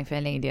watch My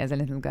Fair Lady as a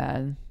little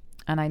girl,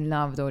 and I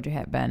loved Audrey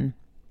Hepburn.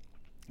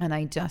 And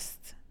I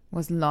just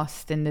was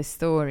lost in this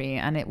story.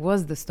 And it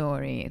was the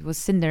story. It was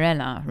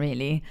Cinderella,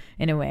 really,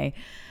 in a way.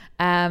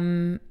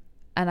 And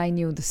I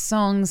knew the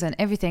songs and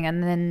everything.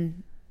 And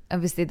then,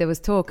 obviously, there was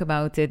talk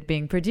about it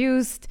being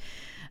produced.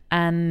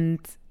 And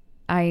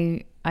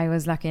I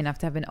was lucky enough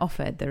to have been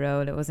offered the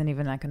role. It wasn't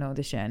even like an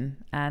audition.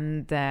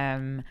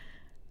 And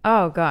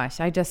oh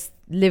gosh, I just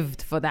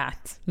lived for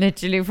that,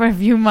 literally for a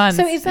few months.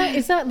 So is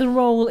that the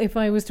role? If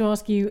I was to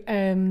ask you,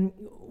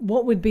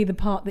 what would be the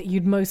part that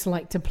you'd most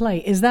like to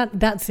play?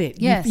 That's it?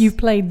 Yes, you've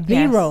played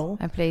the role.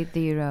 I played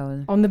the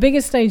role on the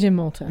biggest stage in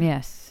Malta.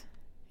 Yes,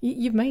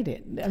 you've made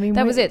it. I mean,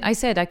 that was it. I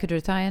said I could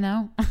retire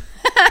now.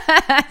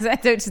 I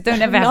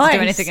don't ever have to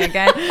do anything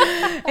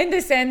again. In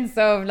the sense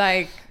of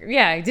I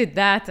did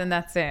that and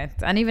that's it.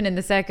 And even in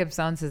the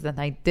circumstances that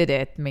I did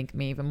it, make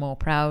me even more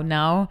proud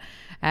now.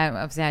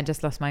 Obviously, I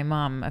just lost my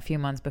mum a few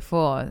months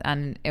before,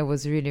 and it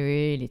was really,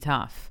 really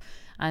tough.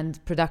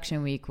 And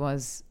production week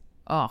was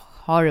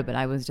horrible.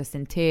 I was just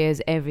in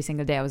tears every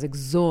single day. I was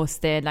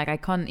exhausted. I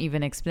can't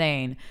even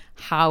explain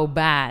how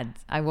bad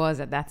I was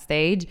at that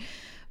stage.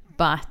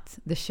 But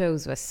the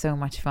shows were so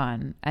much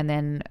fun. And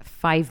then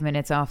 5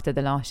 minutes after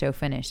the last show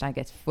finished, I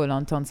get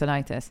full-on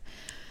tonsillitis.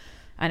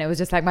 And it was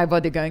just like my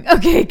body going,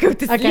 okay, go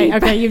to sleep.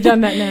 Okay, you've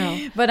done that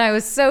now. But I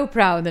was so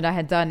proud that I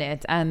had done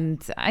it.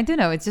 And I don't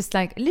know, it's just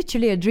like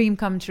literally a dream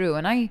come true.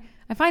 And I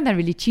find that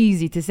really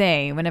cheesy to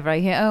say whenever I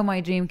hear, oh,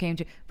 my dream came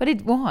true. But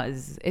it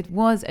was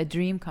a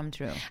dream come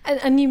true.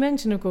 And you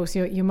mentioned, of course,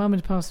 your mum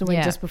had passed away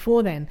just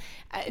before then.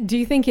 Do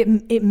you think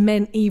it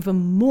meant even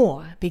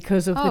more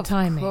because of the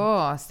timing? Of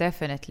course,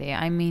 definitely.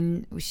 I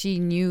mean, she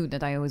knew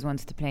that I always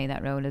wanted to play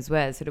that role as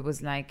well. So it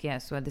was like,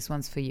 yes, well, this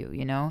one's for you,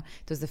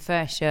 It was the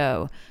first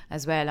show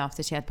as well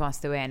after she had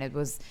passed away. And it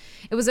was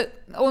a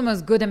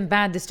almost good and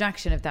bad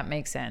distraction, if that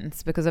makes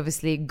sense. Because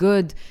obviously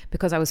good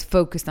because I was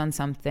focused on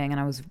something and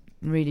I was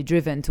really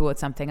driven towards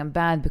something, and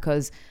bad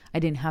because I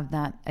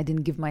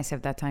didn't give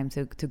myself that time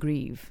to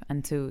grieve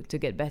and to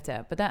get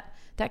better. But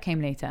that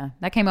came later.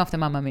 That came after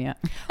Mamma Mia.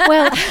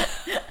 Well,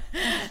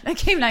 that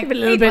came a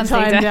little bit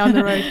time down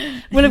the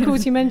road. Well, of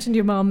course, you mentioned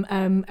your mum,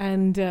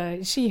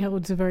 and she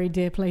holds a very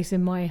dear place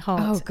in my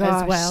heart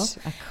as well.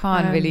 I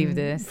can't believe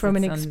this. From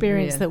an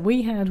experience that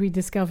we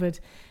discovered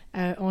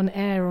on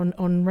air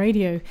on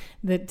radio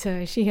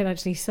that she had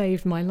actually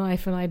saved my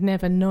life, and I'd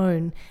never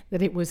known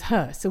that it was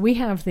her. So we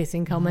have this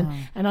in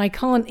common, and I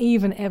can't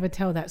even ever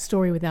tell that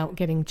story without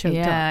getting choked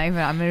up.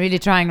 Yeah, I'm really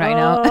trying right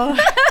now.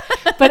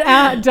 But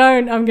I'm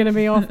going to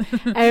be off.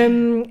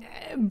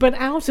 But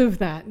out of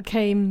that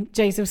came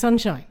Jays of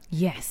Sunshine.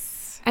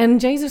 Yes.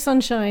 And Jays of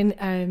Sunshine,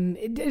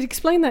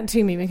 explain that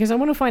to me, because I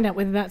want to find out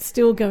whether that's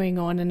still going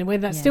on and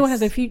whether that still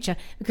has a future,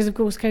 because of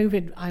course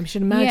COVID, I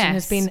should imagine,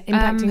 has been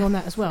impacting on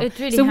that as well. It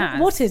really has.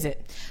 So what is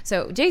it?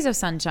 So Jays of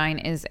Sunshine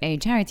is a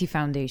charity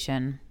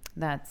foundation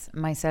that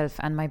myself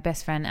and my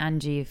best friend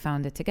Angie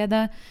founded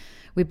together.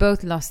 We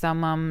both lost our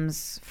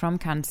mums from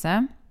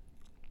cancer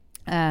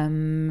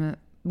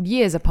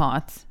years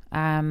apart.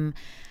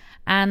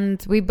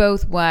 And we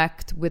both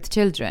worked with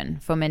children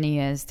for many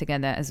years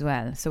together as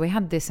well. So we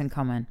had this in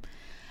common.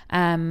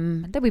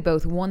 That we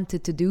both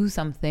wanted to do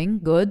something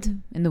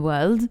good in the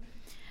world.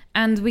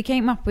 And we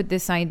came up with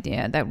this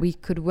idea that we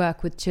could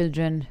work with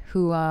children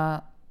who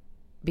are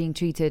being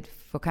treated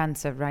for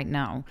cancer right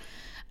now.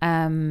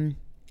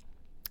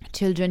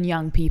 Children,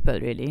 young people,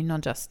 really,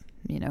 not just,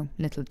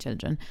 little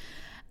children.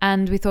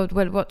 And we thought,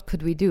 well, what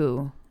could we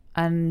do?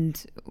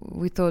 And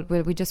we thought,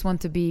 well, we just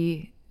want to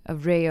be a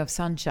ray of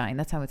sunshine.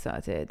 That's how it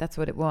started. That's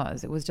what it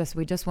was. It was just,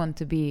 we just want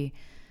to be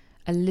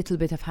a little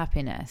bit of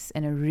happiness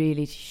in a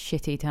really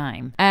shitty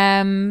time.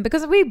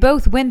 Because we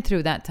both went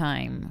through that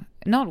time,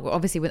 not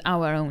obviously with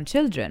our own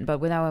children, but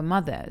with our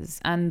mothers.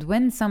 And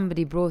when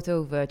somebody brought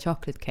over a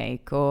chocolate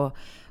cake, or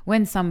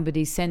when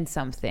somebody sent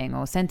something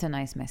or sent a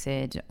nice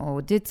message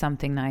or did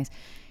something nice,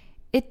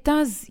 it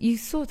does, you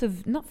sort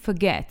of not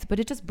forget, but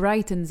it just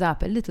brightens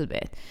up a little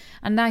bit.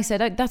 And I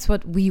said, that's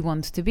what we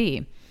want to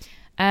be.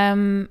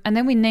 And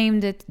then we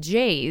named it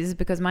Jays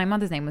because my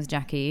mother's name was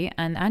Jackie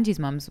and Angie's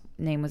mum's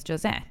name was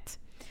Josette.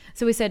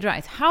 So we said,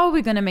 right, how are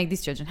we going to make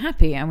these children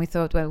happy? And we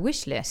thought, well,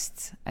 wish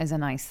lists is a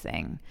nice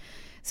thing.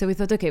 So we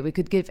thought, okay, we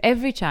could give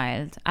every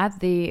child at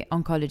the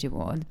oncology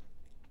ward,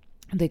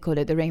 they call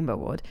it the Rainbow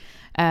Ward,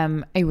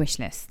 a wish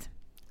list.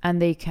 And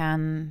they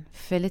can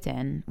fill it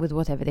in with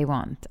whatever they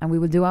want. And we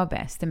will do our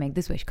best to make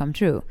this wish come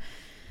true.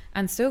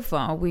 And so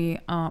far, we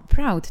are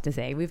proud to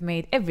say we've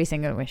made every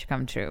single wish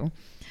come true.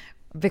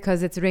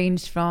 Because it's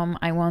ranged from,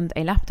 I want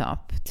a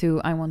laptop,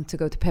 to I want to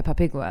go to Peppa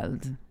Pig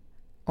World.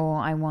 Or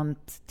I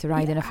want to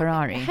ride in a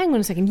Ferrari. Hang on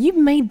a second. You've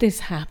made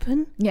this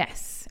happen?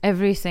 Yes.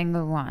 Every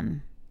single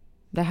one.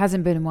 There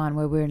hasn't been one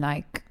where we're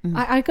like...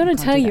 I got to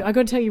tell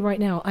you right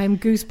now, I'm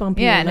goosebumpy.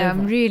 Yeah, no,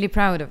 I'm really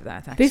proud of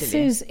that, actually. This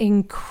is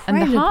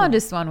incredible. And the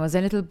hardest one was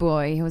a little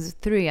boy, he was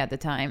 3 at the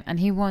time, and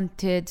he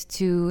wanted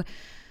to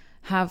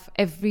have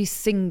every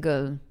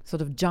single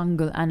sort of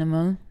jungle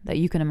animal that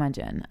you can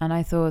imagine. And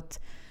I thought,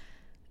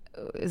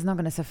 it's not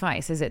going to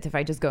suffice, is it, if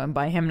I just go and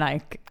buy him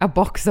like a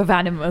box of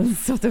animals,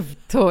 sort of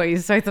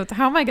toys? So I thought,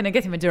 how am I going to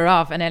get him a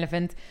giraffe, an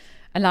elephant,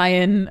 a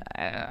lion,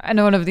 and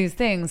all of these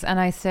things?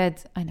 And I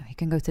said, I know, he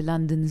can go to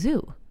London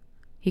Zoo.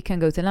 He can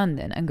go to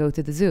London and go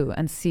to the zoo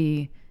and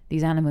see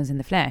these animals in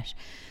the flesh.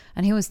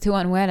 And he was too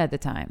unwell at the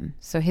time.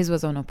 So his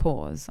was on a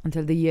pause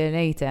until the year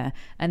later.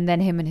 And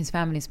then him and his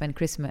family spent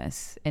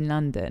Christmas in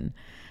London.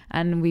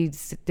 And we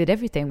did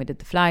everything. We did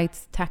the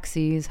flights,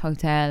 taxis,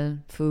 hotel,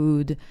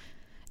 food,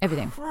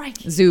 everything.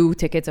 Crikey. Zoo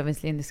tickets,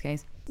 obviously, in this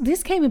case.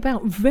 This came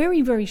about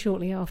very, very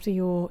shortly after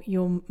your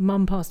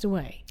mum passed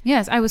away.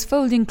 Yes, I was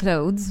folding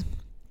clothes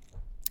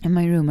in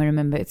my room. I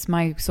remember it's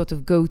my sort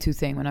of go-to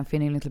thing when I'm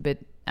feeling a little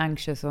bit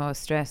anxious or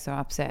stressed or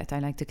upset. I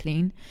like to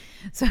clean.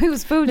 So I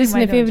was folding Listen,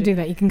 my if you ever do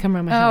that, you can come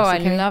around my house. Oh,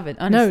 okay? I love it,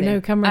 honestly.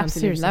 No, come around.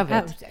 Absolutely Seriously.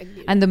 love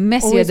it. And the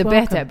messier, Always the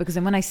welcome. better, because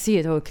then when I see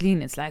it all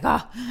clean, it's like,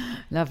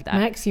 love that.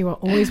 Max, you are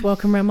always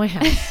welcome around my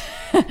house.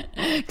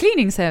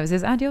 Cleaning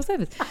services at your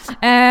service.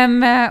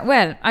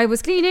 Well, I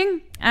was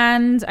cleaning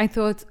and I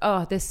thought,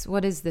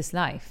 what is this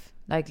life?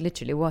 Like,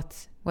 literally,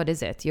 what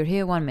is it? You're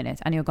here 1 minute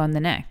and you're gone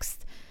the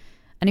next.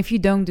 And if you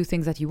don't do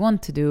things that you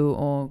want to do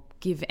or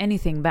give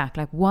anything back,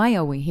 like, why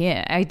are we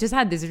here? I just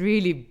had this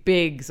really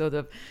big sort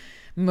of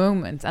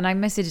moment. And I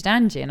messaged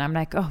Angie and I'm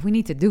like, we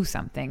need to do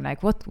something.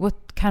 Like, what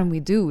can we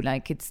do?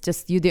 Like, it's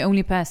just, you're the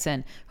only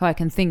person who I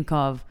can think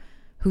of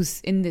who's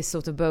in this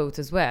sort of boat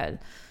as well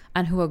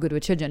and who are good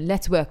with children.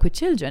 Let's work with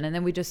children. And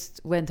then we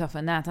just went off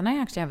on that. And I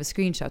actually have a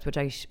screenshot, which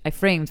I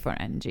framed for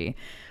Angie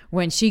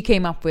when she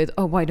came up with,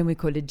 why don't we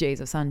call it Jays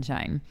of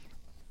Sunshine?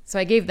 So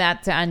I gave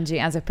that to Angie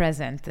as a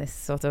present, this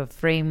sort of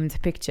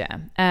framed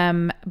picture.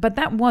 But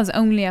that was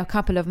only a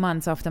couple of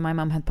months after my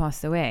mum had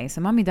passed away.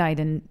 So Mummy died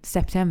in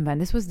September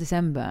and this was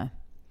December.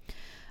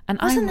 And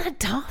Wasn't that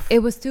tough? It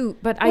was too,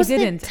 but Was I it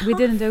didn't. tough? We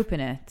didn't open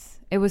it.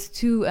 It was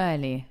too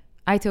early.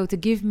 I told her to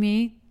give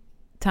me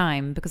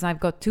time because I've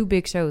got 2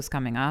 big shows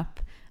coming up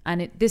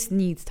and this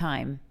needs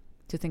time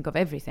to think of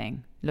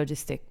everything.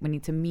 Logistic. We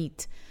need to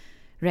meet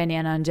Rennie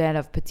and Angela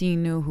of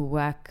Patinu who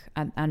work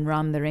and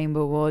run the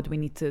Rainbow Ward. We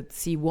need to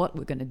see what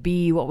we're going to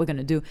be, what we're going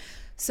to do.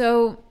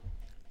 So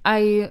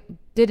we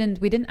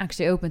didn't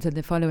actually open till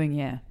the following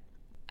year.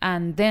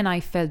 And then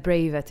I felt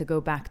braver to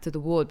go back to the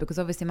ward because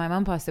obviously my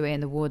mum passed away in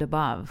the ward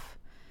above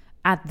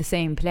at the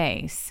same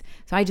place.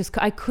 So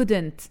I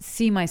couldn't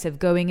see myself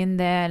going in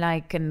there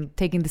and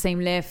taking the same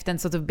lift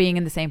and sort of being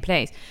in the same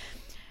place.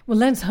 Well,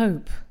 let's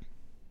hope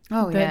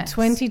that yes.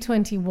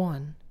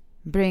 2021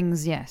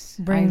 brings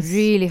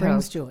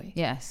joy.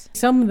 Yes.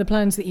 Some of the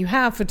plans that you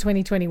have for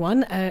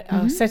 2021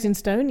 are set in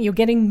stone. You're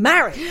getting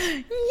married.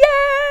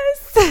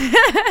 Yes.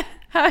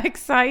 How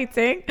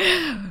exciting.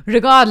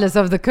 Regardless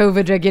of the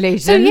COVID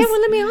regulations. So, yeah,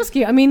 well, let me ask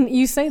you. I mean,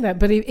 you say that,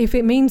 but if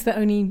it means that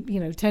only,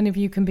 10 of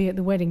you can be at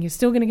the wedding, you're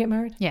still going to get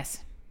married?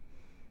 Yes.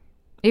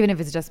 Even if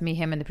it's just me,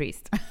 him, and the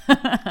priest.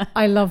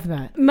 I love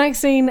that.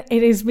 Maxine,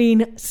 it has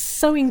been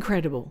so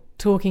incredible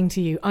talking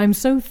to you. I'm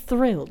so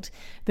thrilled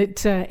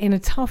that in a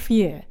tough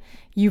year,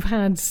 you've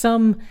had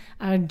some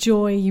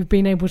joy, you've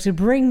been able to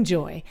bring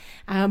joy,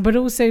 but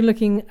also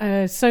looking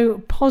so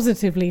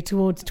positively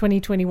towards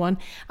 2021.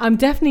 I'm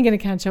definitely going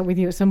to catch up with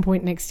you at some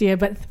point next year,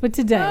 but for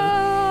today...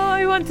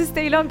 I want to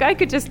stay longer. I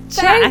could just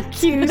chat.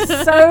 Thank you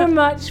so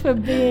much for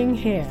being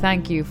here.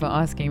 Thank you for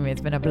asking me.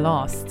 It's been a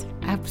blast.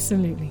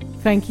 Absolutely.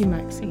 Thank you,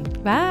 Maxine.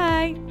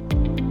 Bye.